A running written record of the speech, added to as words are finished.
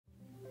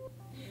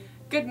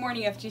Good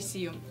morning,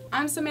 FGCU.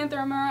 I'm Samantha,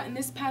 Romero, and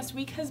this past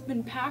week has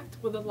been packed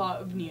with a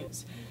lot of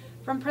news.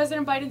 From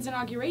President Biden's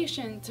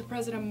inauguration to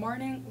President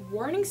Martin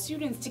warning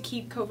students to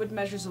keep COVID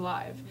measures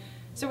alive.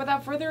 So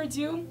without further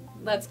ado,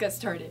 let's get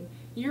started.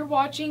 You're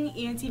watching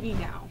ENTV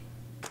now.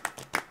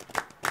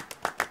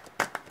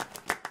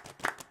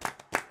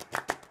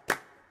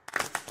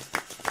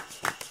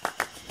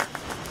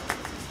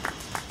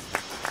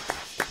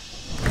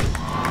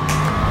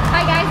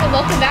 Hi guys, and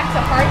welcome back to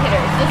Hard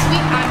Hitters. This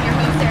week I'm your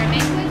host Sarah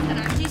Manquist, and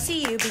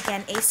FGCU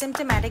began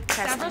asymptomatic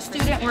testing. Several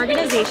student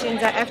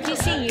organizations at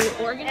FGCU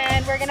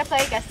And we're gonna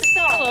play Guess the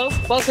Song. Hello,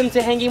 welcome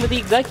to Hanging with the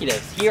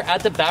Executives here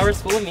at the Bauer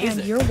School of Music.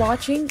 And you're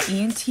watching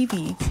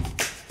ENTV.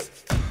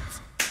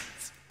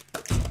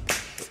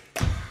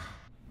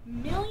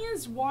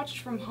 Millions watched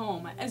from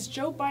home as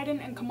Joe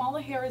Biden and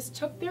Kamala Harris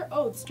took their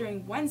oaths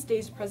during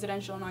Wednesday's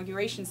presidential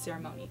inauguration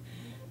ceremony.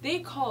 They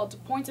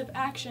called points of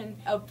action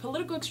of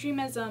political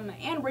extremism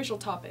and racial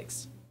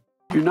topics.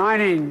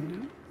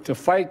 Uniting to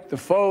fight the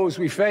foes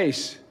we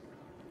face: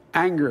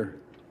 anger,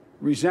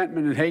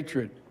 resentment and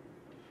hatred,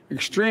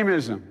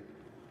 extremism,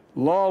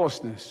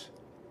 lawlessness,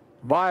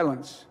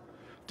 violence,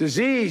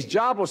 disease,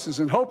 joblessness,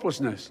 and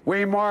hopelessness.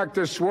 We mark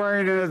the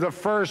swearing in of the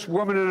first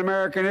woman in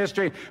American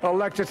history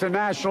elected to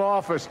national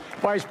office,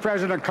 Vice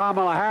President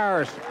Kamala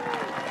Harris.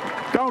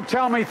 Don't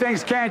tell me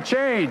things can't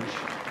change.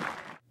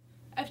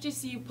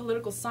 FGCU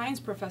political science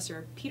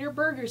professor Peter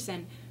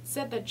Bergerson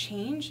said that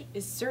change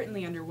is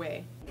certainly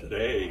underway.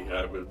 Today,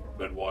 I've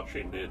been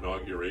watching the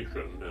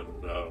inauguration,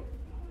 and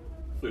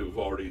we've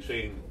already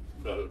seen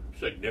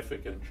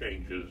significant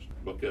changes.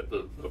 Look at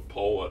the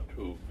poet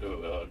who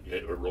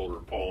wrote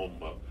her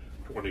poem, a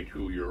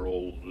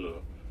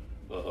 22-year-old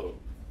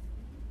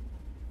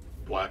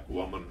black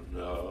woman.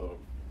 I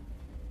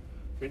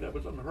mean, that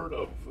was unheard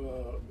of.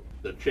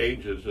 The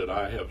changes that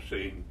I have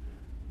seen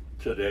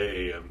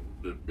today and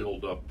the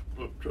build up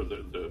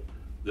to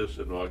this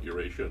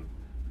inauguration,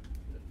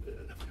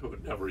 I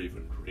would never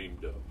even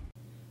dreamed of.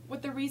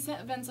 With the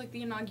recent events like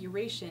the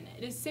inauguration,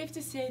 it is safe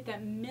to say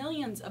that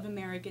millions of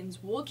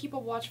Americans will keep a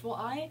watchful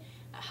eye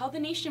at how the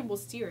nation will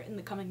steer in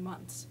the coming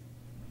months.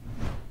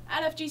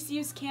 At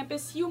FGCU's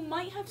campus, you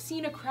might have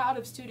seen a crowd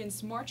of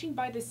students marching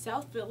by the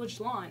South Village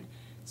lawn.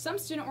 Some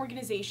student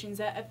organizations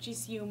at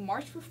FGCU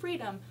marched for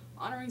freedom,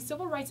 honoring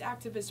civil rights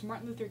activist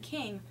Martin Luther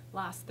King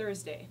last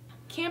Thursday.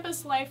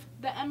 Campus Life,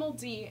 the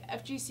MLD,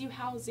 FGCU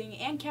Housing,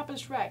 and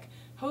Campus Rec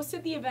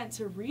hosted the event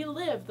to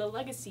relive the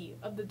legacy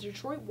of the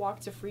Detroit Walk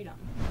to Freedom.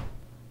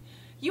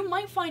 You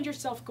might find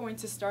yourself going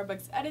to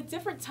Starbucks at a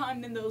different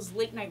time than those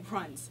late-night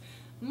runs.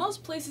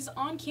 Most places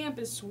on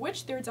campus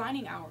switch their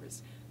dining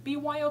hours.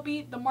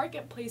 BYOB, the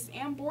Marketplace,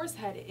 and Boar's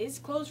Head is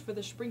closed for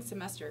the spring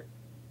semester.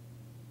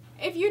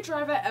 If you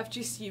drive at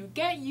FGCU,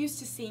 get used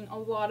to seeing a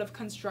lot of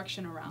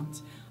construction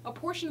around. A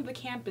portion of the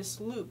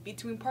campus loop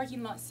between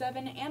parking lot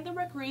 7 and the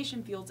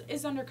recreation fields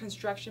is under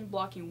construction,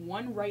 blocking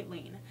one right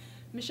lane.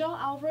 Michelle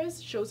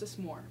Alvarez shows us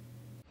more.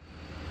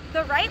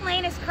 The right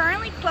lane is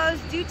currently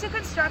closed due to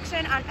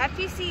construction on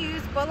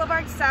FGCU's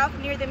Boulevard South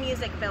near the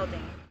music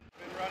building.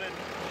 Been running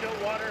chilled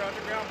water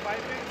underground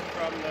piping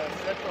from the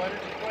central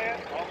energy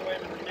plant all the way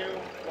to the new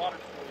water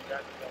school you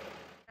guys built.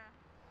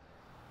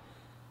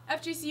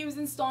 FGCU is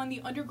installing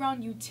the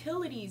underground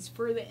utilities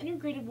for the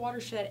Integrated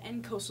Watershed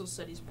and Coastal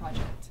Studies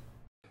project.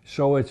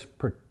 So it's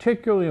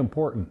particularly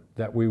important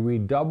that we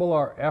redouble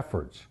our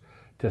efforts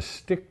to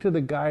stick to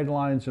the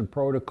guidelines and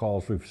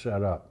protocols we've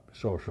set up.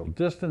 Social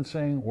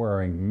distancing,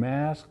 wearing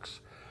masks,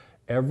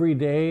 every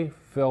day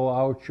fill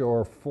out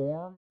your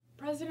form.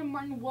 President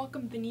Martin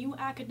welcomed the new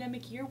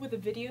academic year with a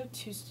video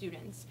to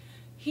students.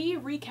 He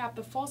recapped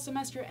the fall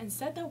semester and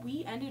said that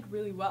we ended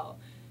really well.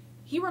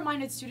 He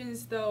reminded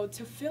students, though,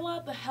 to fill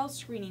out the health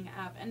screening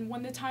app and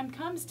when the time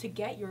comes to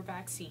get your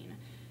vaccine.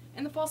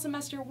 In the fall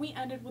semester, we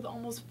ended with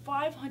almost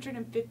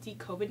 550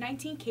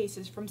 COVID-19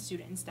 cases from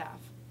student and staff.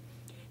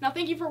 Now,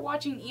 thank you for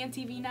watching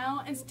ENTV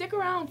Now, and stick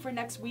around for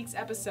next week's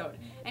episode.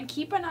 And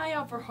keep an eye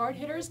out for Hard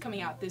Hitters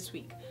coming out this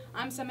week.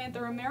 I'm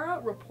Samantha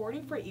Romero,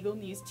 reporting for Eagle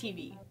News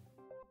TV.